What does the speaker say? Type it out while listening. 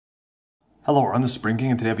Hello, we're on the Spring King,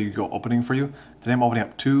 and today I have a Yu-Gi-Oh opening for you. Today I'm opening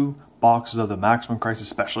up 2 boxes of the Maximum Crisis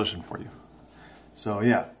Special Edition for you. So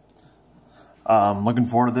yeah, looking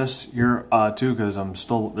forward to this here too, because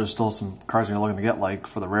there's still some cards I'm looking to get. Like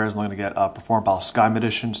for the rares, I'm looking to get Performapal Sky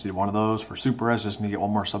Edition. Just need one of those. For Super Rares, just need to get one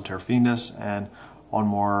more Subterra Fiendus and one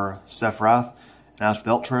more Sephiroth. And as for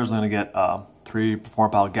the Ultra Rares, I'm going to get 3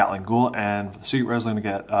 Performapal Gatling Ghoul, and for the Secret Rares, I'm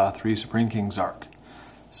going to get 3 Supreme King Zark.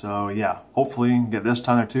 So yeah, hopefully get this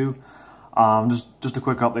time there too. Just a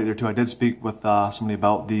quick update there too. I did speak with somebody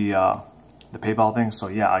about the PayPal thing, so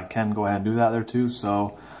yeah, I can go ahead and do that there too.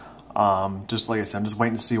 So just like I said, I'm just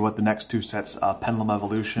waiting to see what the next 2 sets, Pendulum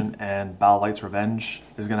Evolution and Battle Light's Revenge,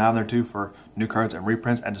 is going to have there too for new cards and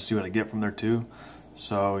reprints, and to see what I get from there too.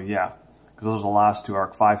 So yeah, because those are the last 2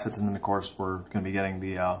 Arc 5 sets, and then of course we're going to be getting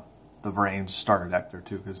the Vrains starter deck there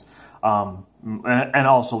too, because and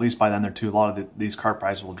also at least by then there too, a lot of these card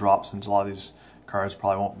prices will drop, since a lot of these cards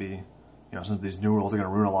probably won't be, since these new rules are going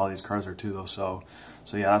to ruin a lot of these cards there too, though. So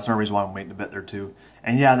yeah, that's another reason why I'm waiting a bit there too.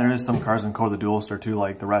 And yeah, there is some cards in Code of the Duelist there too,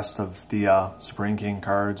 like the rest of the Supreme King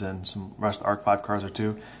cards and some rest of the Arc 5 cards there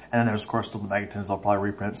too. And then there's of course still the Megatons. They'll probably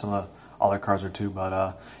reprint some of the other cards there too.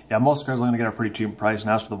 But yeah, most cards are going to get a pretty cheap price. And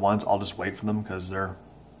as for the ones, I'll just wait for them, because they're,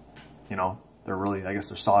 they're really, I guess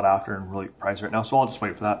they're sought after and really priced right now. So I'll just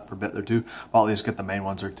wait for that for a bit there too. I'll at least get the main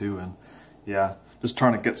ones there too. And yeah, just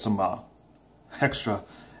trying to get some extra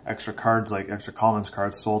cards, like extra commons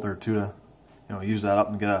cards sold there too, to use that up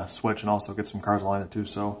and get a switch, and also get some cards online there too.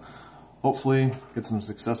 So hopefully get some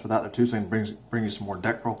success with that there too, so I can bring you some more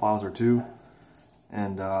deck profiles there too.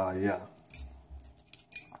 And yeah,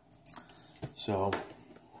 so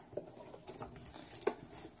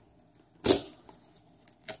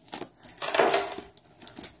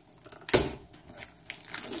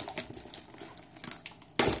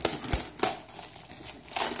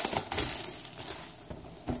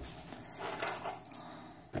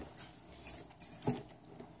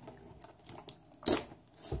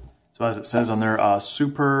as it says on there,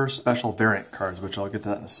 super special variant cards, which I'll get to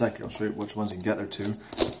that in a second. I'll show you which ones you can get there too.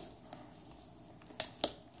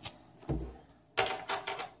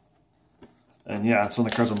 And yeah, some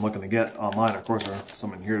of the cards I'm looking to get online, of course, are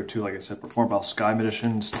some in here too. Like I said, Performapal Sky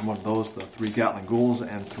Editions, one of those, the 3 Gatling Ghouls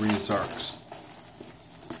and 3 Zarks.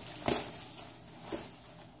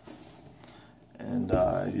 And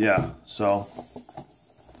yeah, so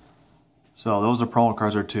those are promo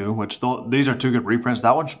cards there too, which these are 2 good reprints.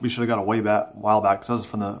 That one we should have got a while back, because that was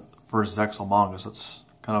from the first Zexal manga, so it's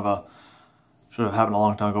kind of should have happened a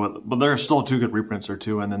long time ago. But there are still 2 good reprints there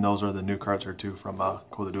too, and then those are the new cards there too from Code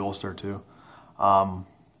of the Duelist there too.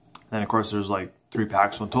 Then of course there's like 3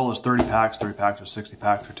 packs, so in total there's 30 packs, 30 packs or 60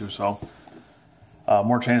 packs there too. So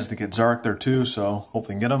more chances to get Zark there too, so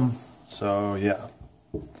hopefully get them. So yeah.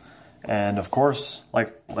 And of course,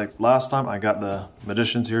 like last time, I got the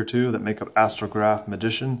Magicians here too, that make up Astrograph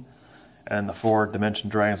Magician, and the 4 Dimension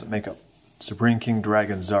Dragons that make up Supreme King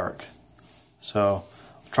Dragon Zark. So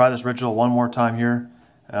I'll try this ritual one more time here.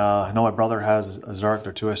 I know my brother has a Zark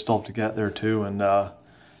there too. I still have to get there too, and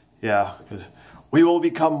yeah, because we will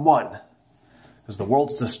become one, because the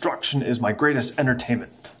world's destruction is my greatest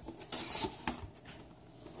entertainment.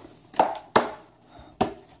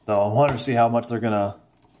 So I want to see how much they're gonna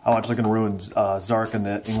ruin Zark in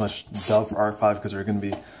the English dub for Arc 5, because they're going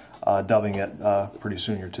to be dubbing it pretty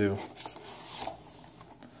soon here too.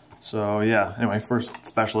 So yeah, anyway, first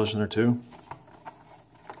special edition there too.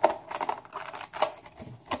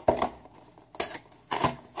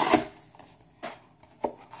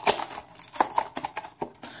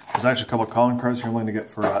 There's actually a couple of calling cards here I'm going to get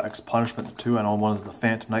for X Punishment too. I know one's the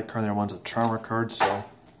Phantom Knight card, and the other one's a Charmer card. So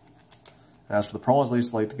as for the promos, at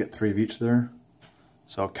least I like to get 3 of each there.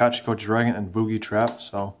 So Kachiko Dragon and Boogie Trap.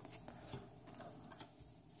 So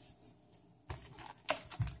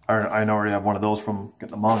I know I already have one of those from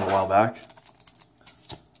getting the manga a while back.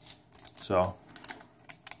 So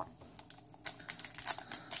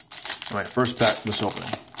alright, first pack for this opening.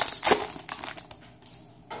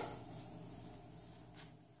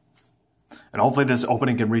 And hopefully this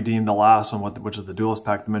opening can redeem the last one, which is the Duelist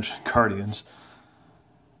Pack Dimension Guardians.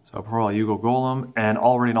 So Pearl Yu-Gi-Oh Golem, and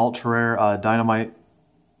already an ultra rare Dynamite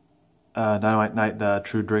Knight, the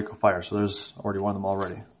True Draco Fire. So there's already one of them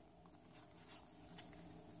already.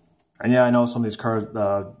 And yeah, I know some of these cards,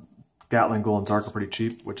 Gatling Ghoul and Zark, are pretty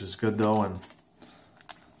cheap, which is good though.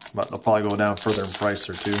 But they'll probably go down further in price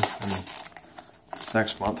or two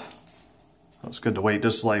next month. So it's good to wait,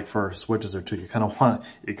 just like for switches or two. You kind of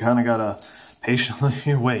gotta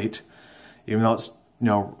patiently wait, even though it's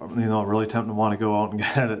really tempting to want to go out and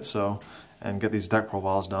get it. So and get these deck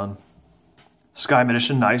profiles done. Sky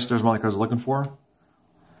Edition, nice. There's one of the cards I'm looking for.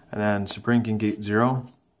 And then Supreme King Gate 0.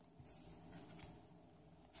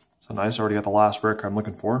 So nice, already got the last rare card I'm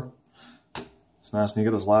looking for. It's nice when you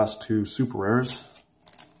get those last 2 super rares.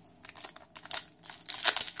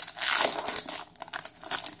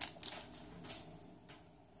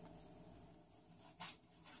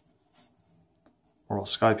 Orbital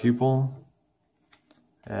Sky Pupil.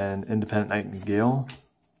 And Independent Nightingale.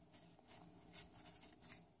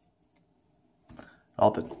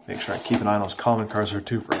 I'll have to make sure I keep an eye on those common cards there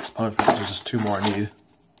too for expungement. There's just 2 more I need.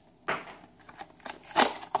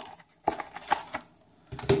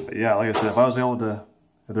 But yeah, like I said, if I was able to,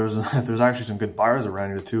 if there's actually some good buyers around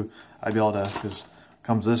here too, I'd be able to, because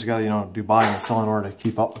comes this, you gotta, you know, do buying and selling in order to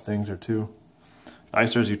keep up with things there too.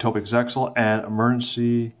 Nice, there's Utopic Zexal and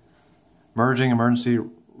Merging Emergency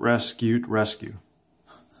Rescue.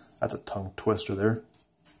 That's a tongue twister there.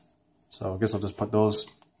 So I guess I'll just put those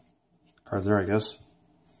cards there, I guess.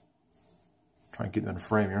 Try and keep them in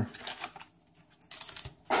frame here.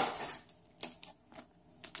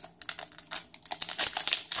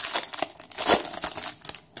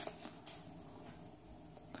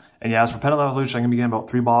 And yeah, as for Pendulum Evolution, I'm going to be getting about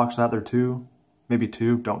 3 boxes out there too. Maybe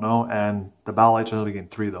 2, don't know. And the Battle Lights, I'm going to be getting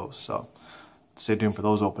 3 of those. So stay tuned for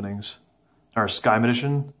those openings. Our Sky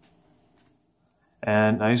Edition.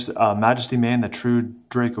 And nice Majesty Mane, the True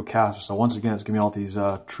Draco Caster. So once again, it's giving me all these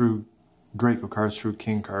True Draco cards, True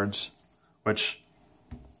King cards, which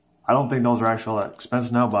I don't think those are actually all that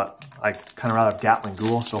expensive now, but I kind of rather have Gatling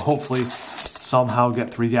Ghoul. So hopefully somehow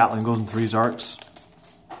get 3 Gatling Ghouls and 3 Zarks.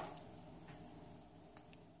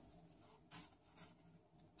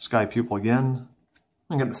 Sky Pupil again.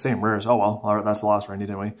 I'm gonna get the same rares. Oh well, all right, that's the last rare I need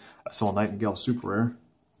anyway. A Silver Nightingale super rare.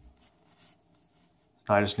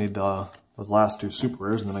 I just need those last 2 super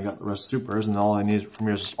rares, and then I got the rest of super rares, and all I need from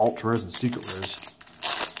here is ultra rares and secret rares.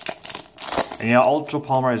 And yeah, Ultra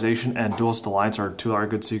Polymerization and Duelist Alliance are 2 other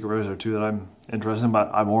good secret rares, are 2 that I'm interested in, but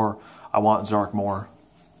I want Zark more.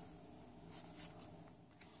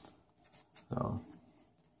 So,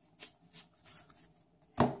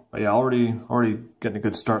 but yeah, already getting a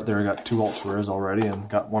good start there. I got 2 ultra rares already, and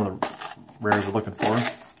got one of the rares we're looking for.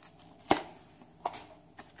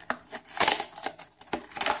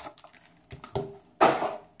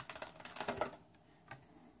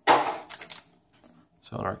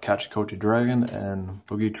 So our Kachikochi Dragon and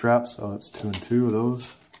Boogie Trap, so that's 2 and 2 of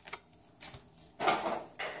those.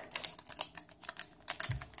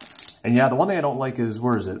 And yeah, the one thing I don't like is,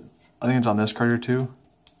 where is it? I think it's on this card here too.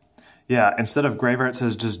 Yeah, instead of Graveyard it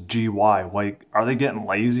says just GY. Like, are they getting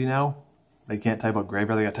lazy now? They can't type out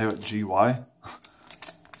Graveyard, they gotta type out GY.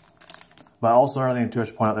 But also another thing too I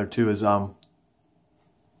should point out there too is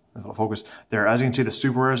focus there. As you can see, the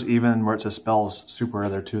super rares, even where it says spells, super rare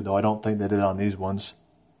there too, though I don't think they did it on these ones.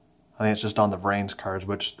 I think it's just on the Vrains cards,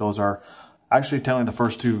 which those are actually technically the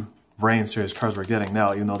first 2 Vrain series cards we're getting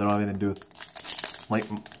now, even though they don't have anything to do with Link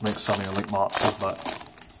Summoning or Link Mop.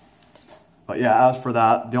 But yeah, as for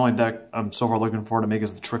that, the only deck I'm so far looking for to make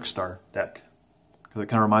is the Trickstar deck, because it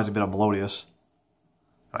kind of reminds me a bit of Melodious.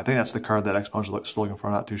 I think that's the card that Exponential still looking for,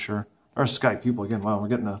 I'm not too sure. There's Sky Pupil again. Wow, we're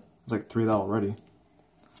getting it's like 3 of that already.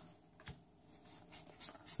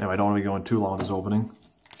 Anyway, I don't want to be going too long with this opening.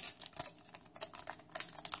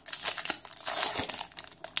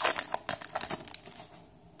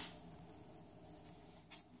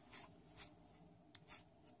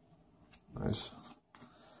 Nice.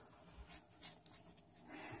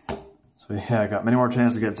 So yeah, I got many more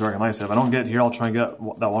chances to get Zark and Lysa. If I don't get here, I'll try and get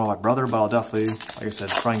that one of my brother, but I'll definitely, like I said,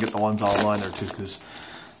 try and get the ones online there too, because,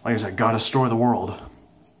 like I said, gotta destroy the world.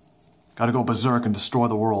 Gotta go berserk and destroy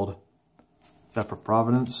the world. Is that for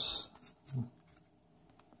Providence?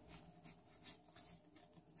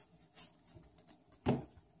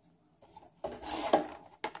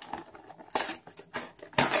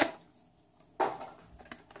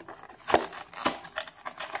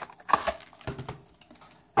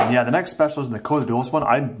 And yeah, the next special is the Code of Duelist one.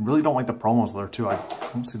 I really don't like the promos there too. I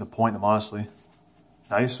don't see the point in them, honestly.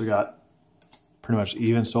 Nice, we got pretty much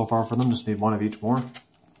even so far for them. Just need 1 of each more.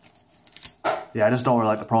 Yeah, I just don't really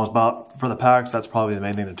like the promos, but for the packs, that's probably the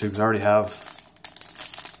main thing too, because I already have,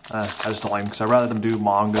 I just don't like them, because I'd rather them do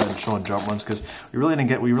manga and show and jump ones, because we really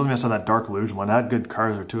missed out that Dark Illusion one. It had good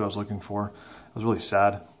cards there too I was looking for. It was really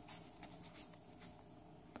sad.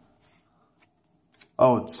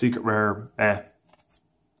 Oh, it's Secret Rare, I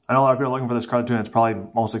know a lot of people are looking for this card too, and it's probably the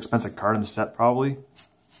most expensive card in the set, probably.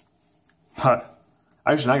 But,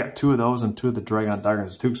 actually, I got 2 of those and 2 of the Dragon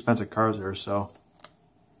Daggers. 2 expensive cards there, so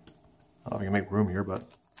I don't know if I can make room here, but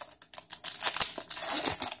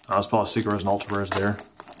I'll spell Secret Rares and Ultra Rares there.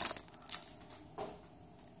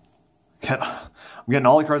 I'm getting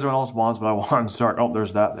all the cards everyone else wants, but I want to start. Oh,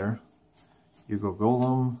 there's that there. Hugo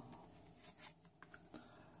Golem.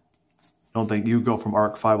 Don't think Hugo from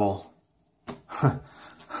Arc 5 will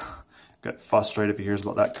get frustrated if he hears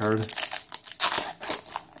about that card.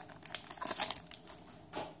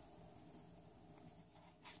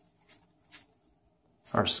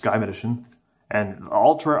 Our Sky Magician. And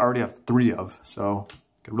Ultra I already have 3 of, so I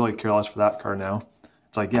could really care less for that card now.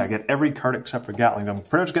 It's like, yeah, I get every card except for Gatling. I'm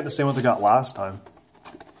pretty much getting the same ones I got last time.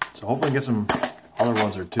 So hopefully I get some other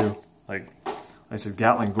ones or two. Like I said,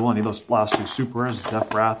 Gatling Ghoul, I need those last 2 super rares,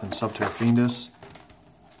 Zephyrath and Subterra Fiendus.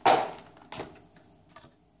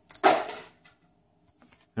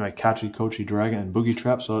 Anyway, Kachi Kochi Dragon and Boogie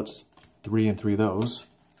Trap, so it's 3 and 3 of those.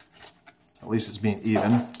 At least it's being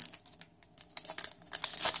even.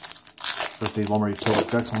 Just need one more utility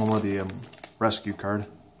text and one more of the rescue card.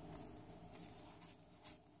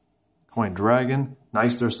 Coin Dragon.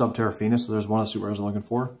 Nice, there's Subterra Fiendus, so there's one of the super rares I'm looking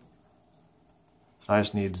for. I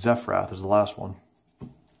just need Zephyrath as the last one.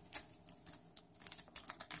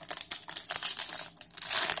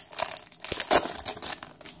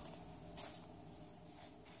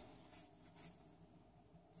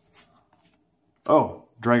 Oh,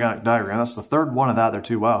 Dragonic Diagram. That's the 3rd one of that there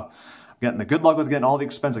too. Wow. I'm getting the good luck with getting all the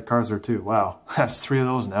expensive cards there too. Wow. That's 3 of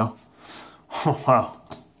those now. Wow.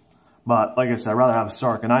 But like I said, I'd rather have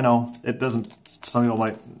Sark. And I know it doesn't, some people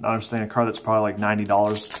might not understand a card that's probably like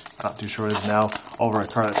 $90. Not too sure it is now. Over a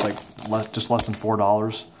card that's like just less than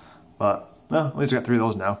 $4. But well, at least I got 3 of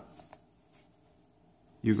those now.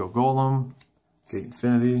 Hugo Golem, Gate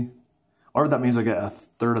Infinity. I wonder if that means I get a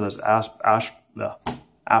 3rd of those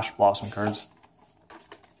Ash Blossom cards.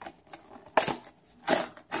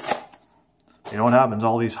 You know what happens?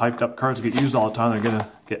 All these hyped up cards get used all the time.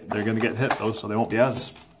 They're gonna get hit though, so they won't be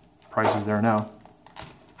as pricey there now.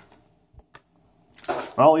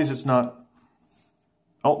 Well, at least it's not.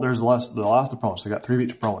 Oh, there's the last of promo. So I got 3 of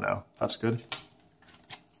each promo now. That's good.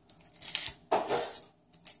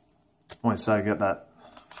 Only said I get that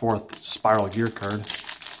 4th Spiral Gear card.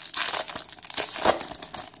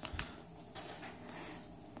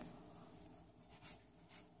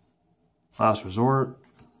 Last Resort.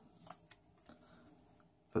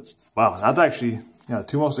 Wow, that's actually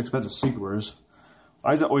 2 most expensive secret rares.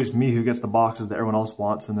 Why is it always me who gets the boxes that everyone else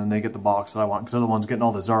wants, and then they get the box that I want? Because they're the ones getting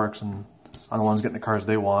all the Zarks, and I'm the ones getting the cards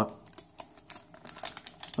they want.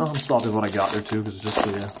 Well, I'm still happy with what I got there too, because it's just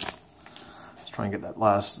the let's try and get that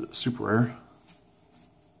last super rare.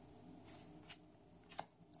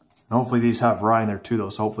 And hopefully these have Ryan there too, though,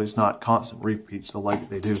 so hopefully it's not constant repeats, so like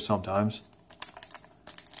they do sometimes.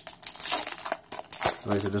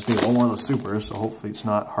 Like I said, just need one more of those supers, so hopefully it's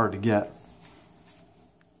not hard to get.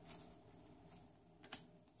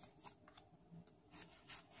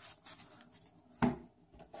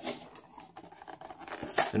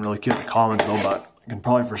 Didn't really get the comments though, but I can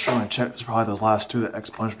probably for sure check. There's probably those last 2 that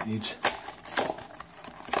Expungement needs.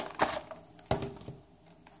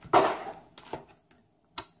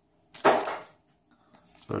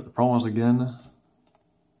 So there's the promos again.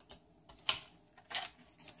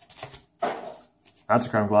 That's a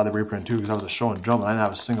card I'm glad they reprinted too, because that was a show and jump and I didn't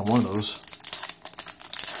have a single one of those.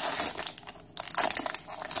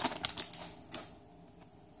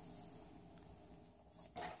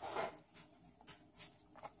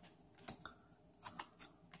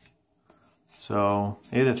 So,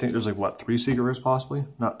 I think there's like, what, 3 secret rares possibly?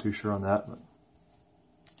 Not too sure on that, but.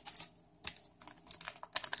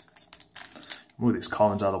 Move these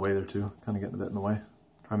commons out of the way there too. Kind of getting a bit in the way.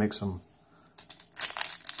 Try to make some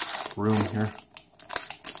room here.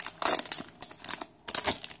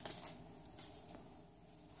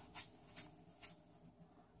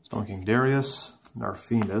 Stone King Darius,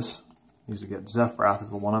 Narfindus. Needs to get Zephyrath is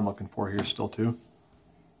the one I'm looking for here still too.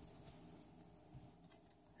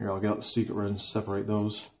 Here, I'll get out the secret rares and separate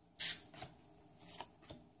those.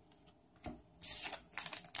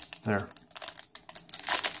 There.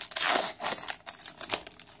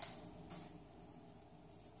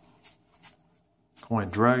 Coin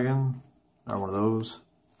Dragon, not one of those.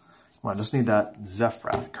 Come on, I just need that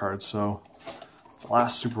Zephyrath card, so it's the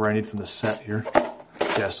last super I need from this set here.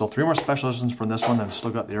 Yeah, still 3 more special editions from this one, and I've still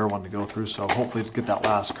got the air one to go through, so hopefully to get that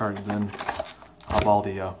last card, and then I'll have all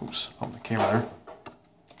the, oops, on the camera there.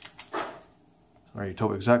 Sorry,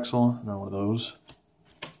 Utopic Zexal, another one of those.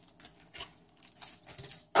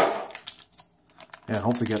 Yeah, and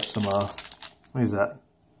hopefully get some, what is that?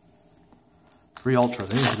 3 Ultra, I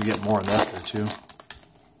think we get more in that there too.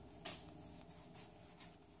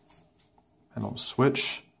 Pendulum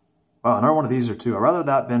Switch. Wow, another one of these are too. I'd rather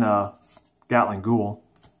that been a Gatling Ghoul.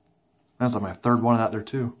 That's like my 3rd one of that there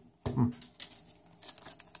too.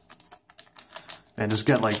 And just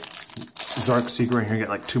get like Zark Secret in here, get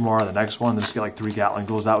like 2 more on the next one, then just get like 3 Gatling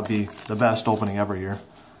Ghouls. That would be the best opening ever here.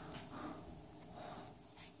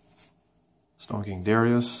 Stone King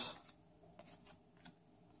Darius.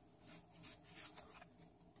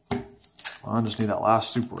 Well, I just need that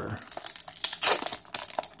last super rare.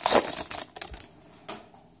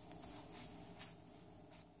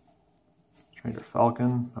 Stranger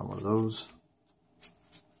Falcon, not one of those.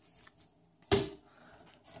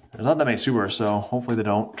 There's not that many super rares, so hopefully they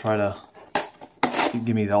don't try to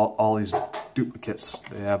give me all these duplicates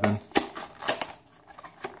they have in.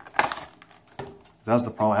 That's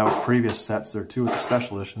the problem I have with previous sets there too with the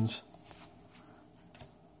special editions.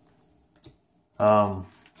 I'm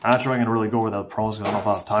not sure I'm going to really go over the promos because I don't know if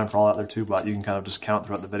I have time for all that there too, but you can kind of just count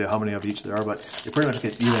throughout the video how many of each there are, but you pretty much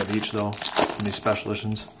get even of each though in these special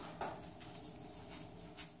editions.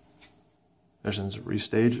 Editions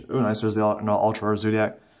restage. Oh, nice. There's the Ultra Rare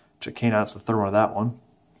Zodiac Chicana. That's the third one of that one.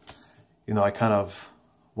 Even though I kind of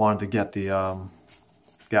wanted to get the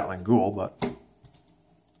Gatling Ghoul, but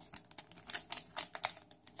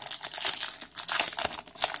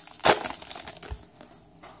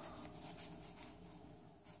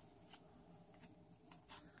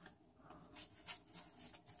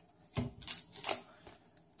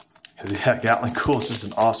yeah, Gatling Ghoul is just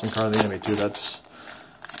an awesome card in the anime too. That's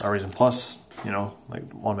a reason. Plus, you know, like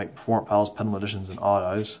want to make Performant Pals, Pendulum Editions, and Odd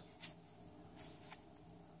Eyes.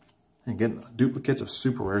 And getting duplicates of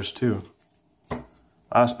super rares too.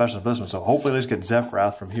 Especially for this one. So hopefully let's get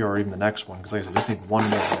Zephyrath from here or even the next one. Because like I said, just need 1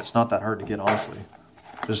 more. It's not that hard to get, honestly.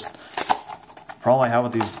 Just the problem I have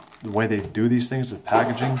with these, the way they do these things, the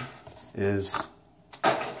packaging, is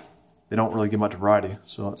they don't really give much variety.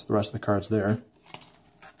 So that's the rest of the cards there.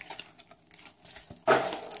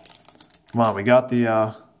 Come on, we got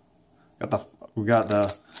the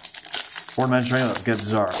 4-dimensional ring. Let's get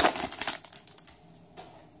Zark.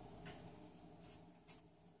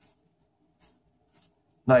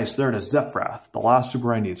 Nice, there it is, Zephyrath, the last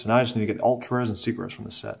super I need. So now I just need to get Ultra Rares and Secret Rares from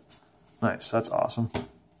this set. Nice, that's awesome.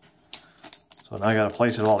 So now I got to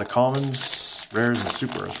place it all the commons, rares, and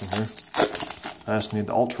super rares from here. I just need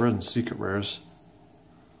the Ultra Rares and Secret Rares.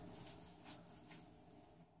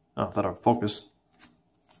 Oh, I thought I would focus.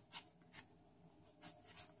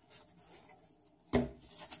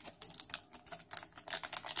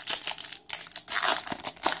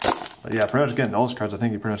 But yeah, pretty much getting those cards, I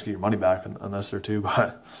think you pretty much get your money back on this there too,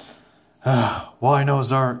 but why no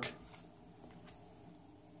Zark?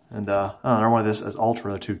 And I don't know why this is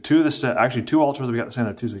Ultra there too. 2 of the set, actually 2 Ultras we got the same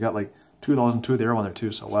there too, so we got like 2 of those and 2 of the other one there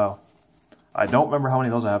too, so wow. I don't remember how many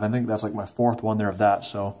of those I have. I think that's like my 4th one there of that,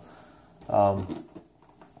 so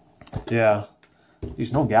yeah.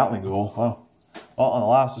 These no Gatling Ghoul. Wow. Well, on the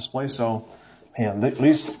last display, so man, at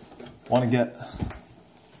least want to get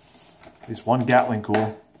at least 1 Gatling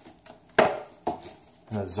Ghoul.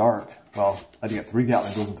 And a Zark. Well, I had to get 3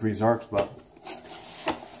 Gatling Ghouls and 3 Zarks, but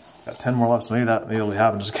got 10 more left, so maybe that'll be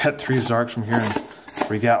happening. Just get 3 Zarks from here and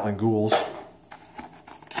 3 Gatling Ghouls.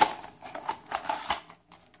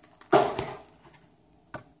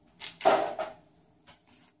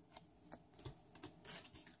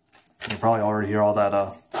 You probably already hear all that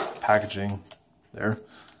packaging there.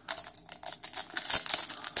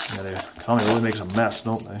 Yeah, they Konami really makes a mess,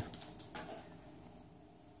 don't they?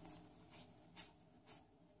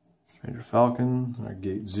 Stranger Falcon, our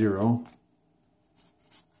Gate 0.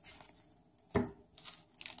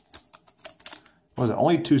 What was it?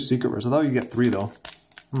 Only 2 secret rares. I thought you get 3 though.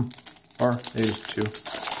 Or maybe it's 2.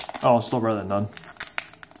 Oh, it's still better than none.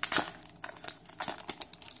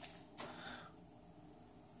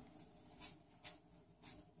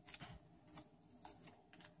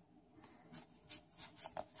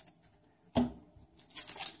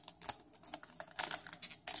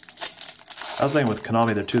 I was thinking with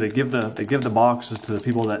Konami there too, they give the boxes to the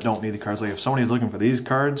people that don't need the cards. Like if somebody's looking for these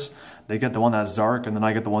cards, they get the one that's Zark, and then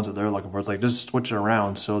I get the ones that they're looking for. It's like just switch it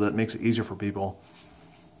around so that it makes it easier for people.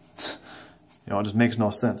 You know, it just makes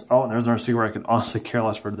no sense. Oh, and there's another secret where I could honestly care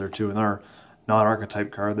less for there too. Another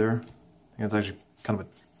non-archetype card there. I think it's actually kind of a,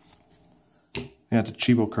 yeah, it's a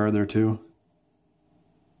Chibo card there too.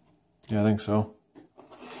 Yeah, I think so.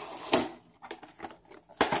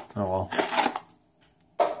 Oh well.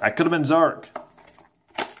 That could have been Zark.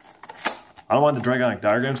 I don't want the Dragonic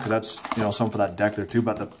Diagrams because that's, you know, something for that deck there too,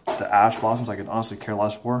 but the Ash Blossoms I could honestly care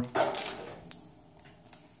less for.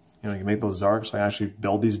 You know, you can make those Zarks, so I actually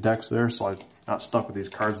build these decks there, so I'm not stuck with these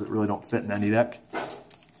cards that really don't fit in any deck.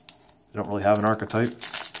 They don't really have an archetype.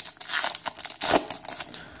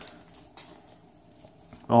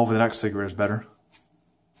 Well, hopefully the next Sigrid is better.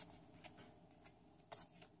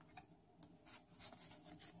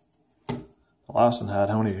 The Last one had,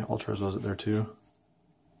 how many ultras was it there too?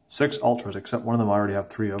 6 ultras, except one of them I already have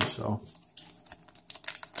 3 of, so.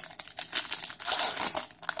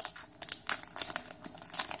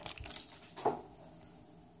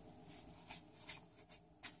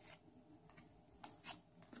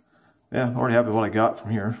 Yeah, I'm already happy with what I got from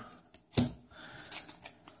here.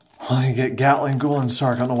 I get Gatling, Ghoul, and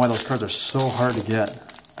Sark. I don't know why those cards are so hard to get.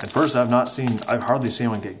 At first, I've hardly seen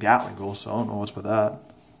anyone get Gatling Ghoul, so I don't know what's with that.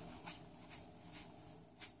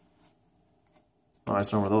 Oh,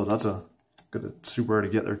 nice number of those. That's a good, super rare to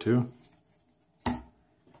get there too.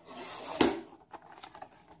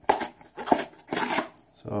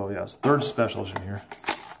 So yeah, it's 3rd special edition here.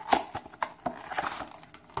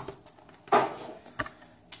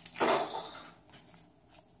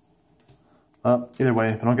 Either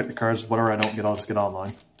way, if I don't get the cards, whatever I don't get, I'll just get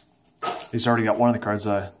online. At least I already got one of the cards.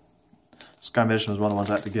 Sky Mission was one of the ones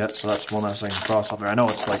I had to get, so that's one less thing to cross off there. I know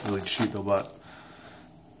it's like really cheap though, but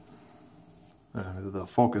the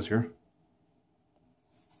focus here.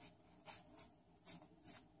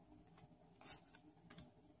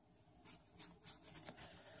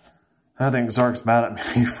 I think Zark's mad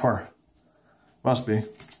at me for, must be,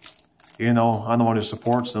 even though I'm the one who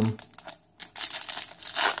supports them.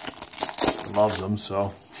 Loves them,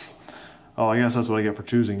 so. Oh, I guess that's what I get for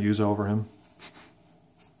choosing Yuza over him.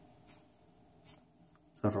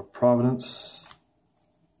 So for Providence.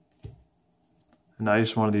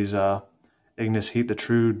 Nice, one of these Ignis Heat,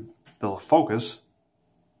 the Focus.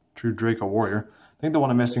 True Draco Warrior. I think the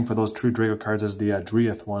one I'm missing for those True Draco cards is the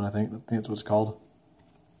Driath one, I think that's what it's called.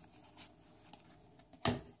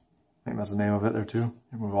 I think that's the name of it there too.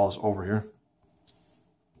 Move all this over here.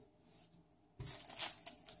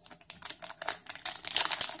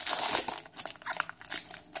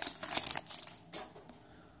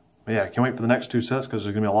 But yeah, I can't wait for the next 2 sets because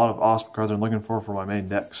there's going to be a lot of awesome cards I'm looking for my main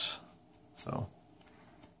decks. So,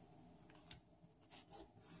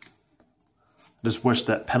 I just wish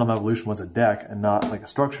that Pendulum Evolution was a deck and not like a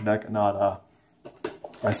structure deck and not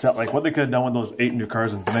a set. Like what they could have done with those 8 new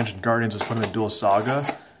cards in Dimension Guardians is put them in Dual Saga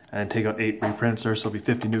and take out 8 reprints there. So it'll be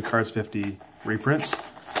 50 new cards, 50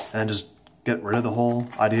 reprints, and just get rid of the whole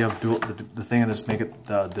idea of the thing and just make it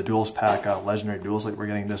the Duels pack Legendary Duels like we're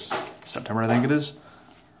getting this September, I think it is.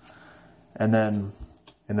 And then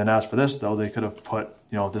as for this though, they could have put,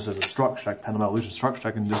 you know, this is a structure deck, Pendulum Evolution structure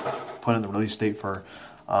deck, and just put it in the release date for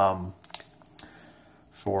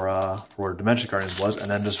Dimension Guardians was, and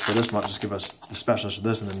then just for this month, just give us the specialist of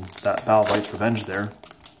this, and then that Battle Bite's Revenge there.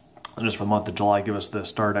 And just for the month of July, give us the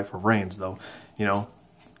starter deck for Reigns though. You know,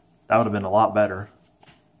 that would have been a lot better.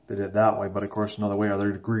 They did it that way, but of course another way,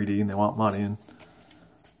 they're greedy and they want money, and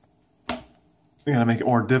they're gonna make it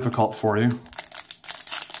more difficult for you.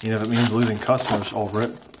 You know, if it means losing customers over it.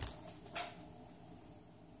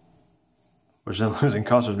 Which then losing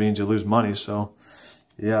customers means you lose money, so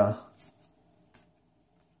yeah.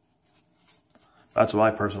 That's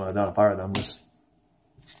what I personally would have done if I were them. Just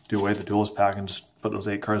do away with the Duelist pack and just put those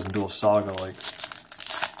 8 cards in Duelist Saga, like,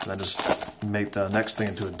 and then just make the next thing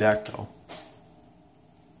into a deck though.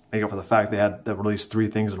 Make up for the fact they released 3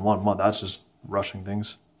 things in 1 month. That's just rushing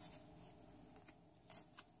things.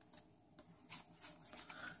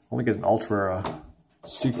 Let me get an Ultra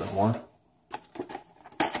Secret more.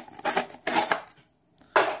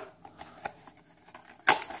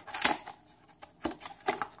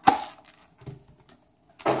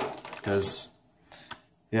 Because,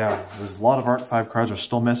 yeah, there's a lot of Arc 5 cards are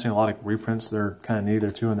still missing, a lot of reprints. They're kind of neat there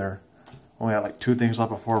too, and they're only got like 2 things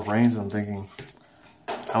left before Reigns. And I'm thinking,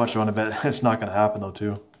 how much do I want to bet it's not going to happen though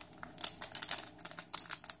too?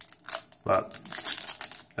 But,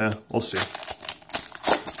 yeah, we'll see.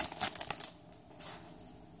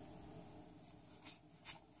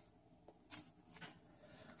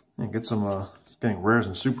 And get some, getting rares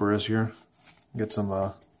and super rares here. Get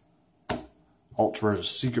some ultra rares,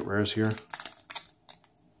 secret rares here.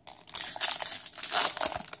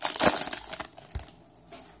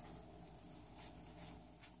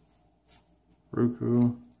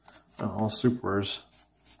 Ruku, oh, all super rares.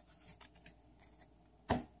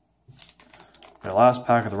 My last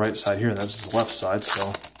pack of the right side here, that's the left side,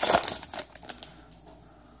 so.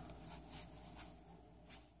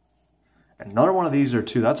 Another one of these are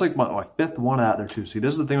 2. That's like my 5th one out there too. See,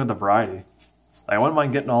 this is the thing with the variety. Like, I wouldn't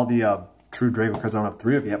mind getting all the True Draco cards I don't have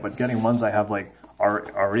 3 of yet, but getting ones I have like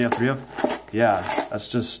already have 3 of, yeah,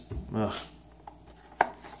 that's just, ugh.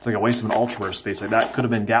 It's like a waste of an ultra rare space. Like that could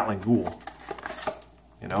have been Gatling Ghoul.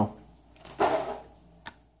 You know?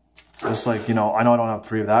 Just like, you know, I know I don't have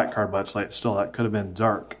 3 of that card, but it's like, still, that could have been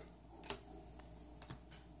Zark.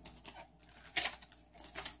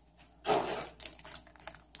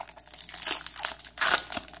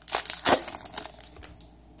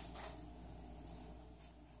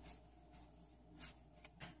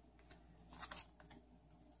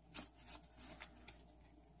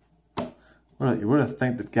 You would have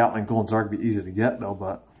think that Gatling Ghoul and Zark would be easy to get though,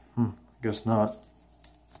 but I guess not.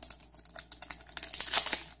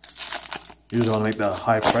 Usually want to make the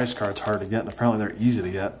high price cards hard to get, and apparently they're easy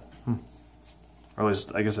to get. Or at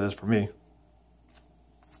least I guess it is for me.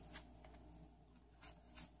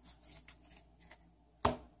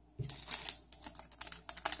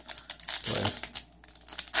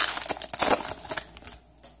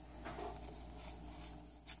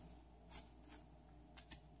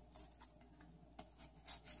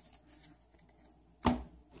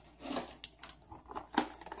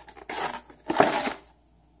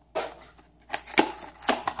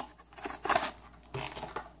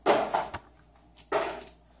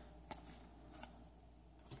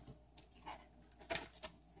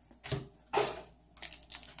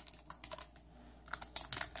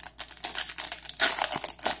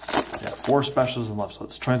 Yeah, 4 specials left, so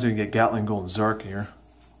let's try and see if we can get Gatling Ghoul and Zark here.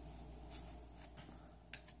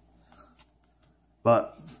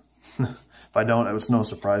 But if I don't, it was no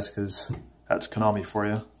surprise because that's Konami for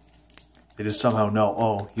you. They just somehow know,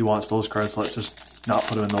 oh, he wants those cards, so let's just not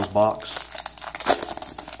put him in those boxes.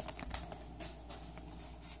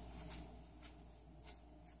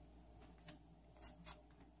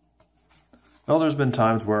 Well, there's been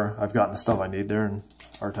times where I've gotten the stuff I need there, and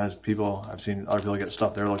other times I've seen other people get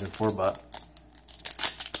stuff they're looking for, but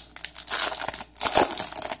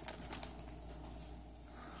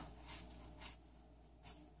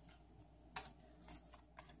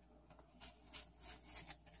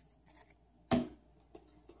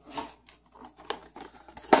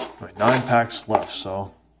right, 9 packs left,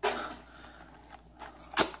 so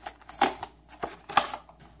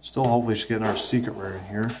still hopefully should get another secret rare in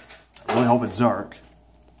here. I really hope it's Zark.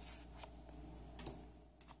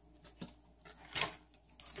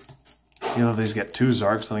 You know, if these get 2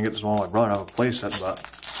 Zarks, then I get this one with my brother and have a playset, but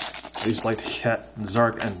I just like to get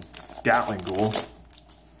Zark and Gatling Ghoul.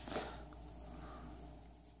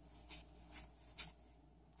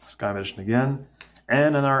 Sky Magician again.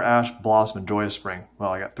 And another Ash Blossom and Joyous Spring.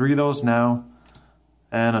 Well, I got 3 of those now.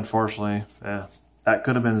 And unfortunately, that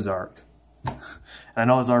could have been Zark. And I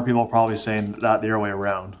know there's other people probably saying that the other way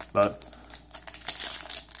around, but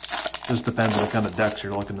it just depends on what kind of decks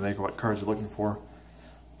you're looking to make or what cards you're looking for.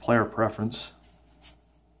 Player preference.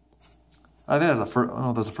 I think that's the first. I don't know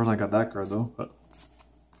if that's the first time I got that card though, but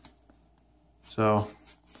so,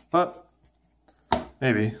 but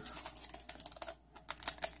maybe.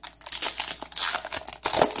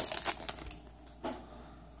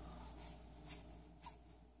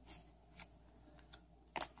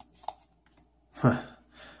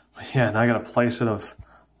 Yeah, and I got a playset of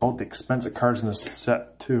both the expensive cards in this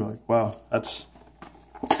set too. Like, wow, that's.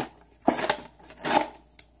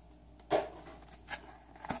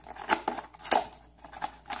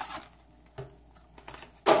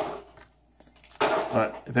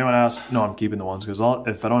 But if anyone asks, no, I'm keeping the ones because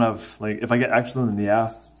if I don't have, like, if I get extra in the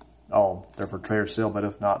AF, they're for trade or sale. But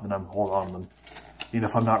if not, then I'm holding on to them, even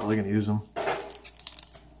if I'm not really going to use them.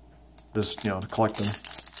 Just, to collect them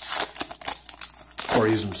or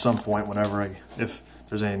use them some point whenever if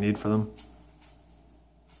there's any need for them.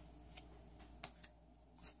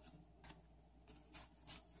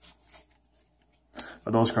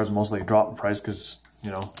 But those cards mostly drop in price because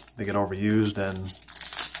they get overused and.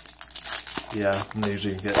 Yeah, and they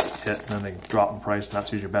usually get hit and then they drop in price, and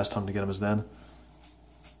that's usually your best time to get them is then.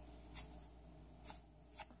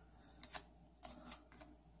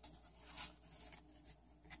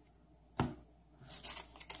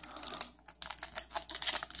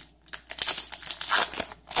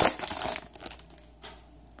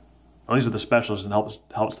 At least with the specials, it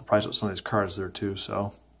helps the price of some of these cards there too,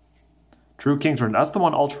 so. True Kingsword, that's the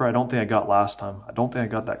one Ultra I don't think I got last time. I don't think I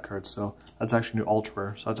got that card, so that's actually new Ultra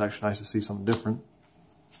Rare, so that's actually nice to see something different.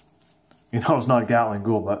 It's not Gatling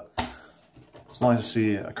Ghoul, but it's nice to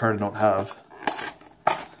see a card I don't have.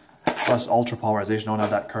 Plus Ultra Polymerization, I don't have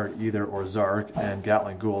that card either, or Zark and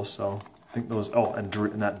Gatling Ghoul, so I think those, and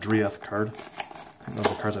that Drieth card. I think those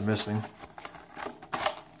are the cards I'm missing.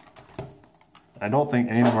 I don't think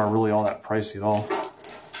any of them are really all that pricey at all.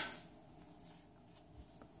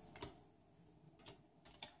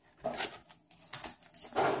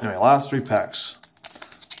 Anyway, last 3 packs.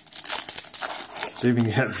 See if we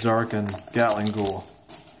can get Zark and Gatling Ghoul.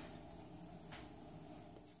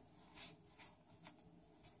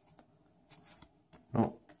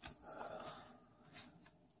 Nope.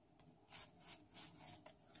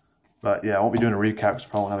 But yeah, I won't be doing a recap because I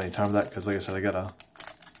probably won't have any time for that because, like I said, I don't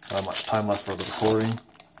have much time left for the recording.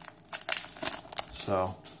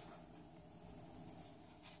 So.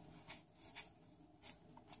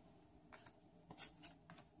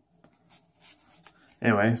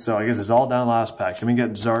 Anyway, so I guess it's all down the last pack. Can we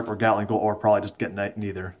get Zark or Gatling Gold, or probably just get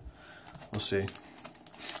neither? We'll see.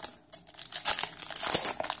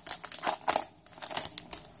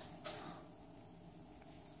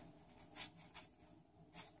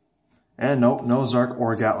 And nope, no Zark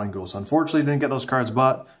or Gatling Gold. So unfortunately, didn't get those cards,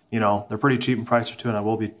 but you know they're pretty cheap in price too, and I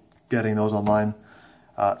will be getting those online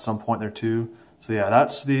at some point there too. So yeah,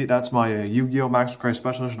 that's my Yu-Gi-Oh! Maximum Crisis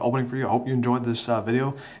Special Edition opening for you. I hope you enjoyed this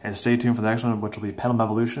video, and stay tuned for the next one, which will be Pendulum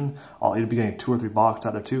Evolution. I'll either be getting 2 or 3 boxes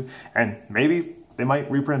out there too, and maybe they might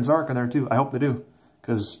reprint Zark in there too. I hope they do,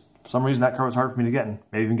 because for some reason that card was hard for me to get in.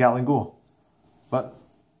 Maybe even Gatling Ghoul, but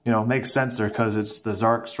you know, it makes sense there because it's the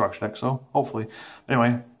Zark structure deck. So hopefully,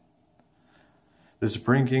 anyway. This is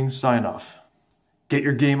Supreme King sign off. Get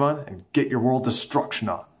your game on and get your world destruction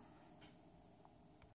on.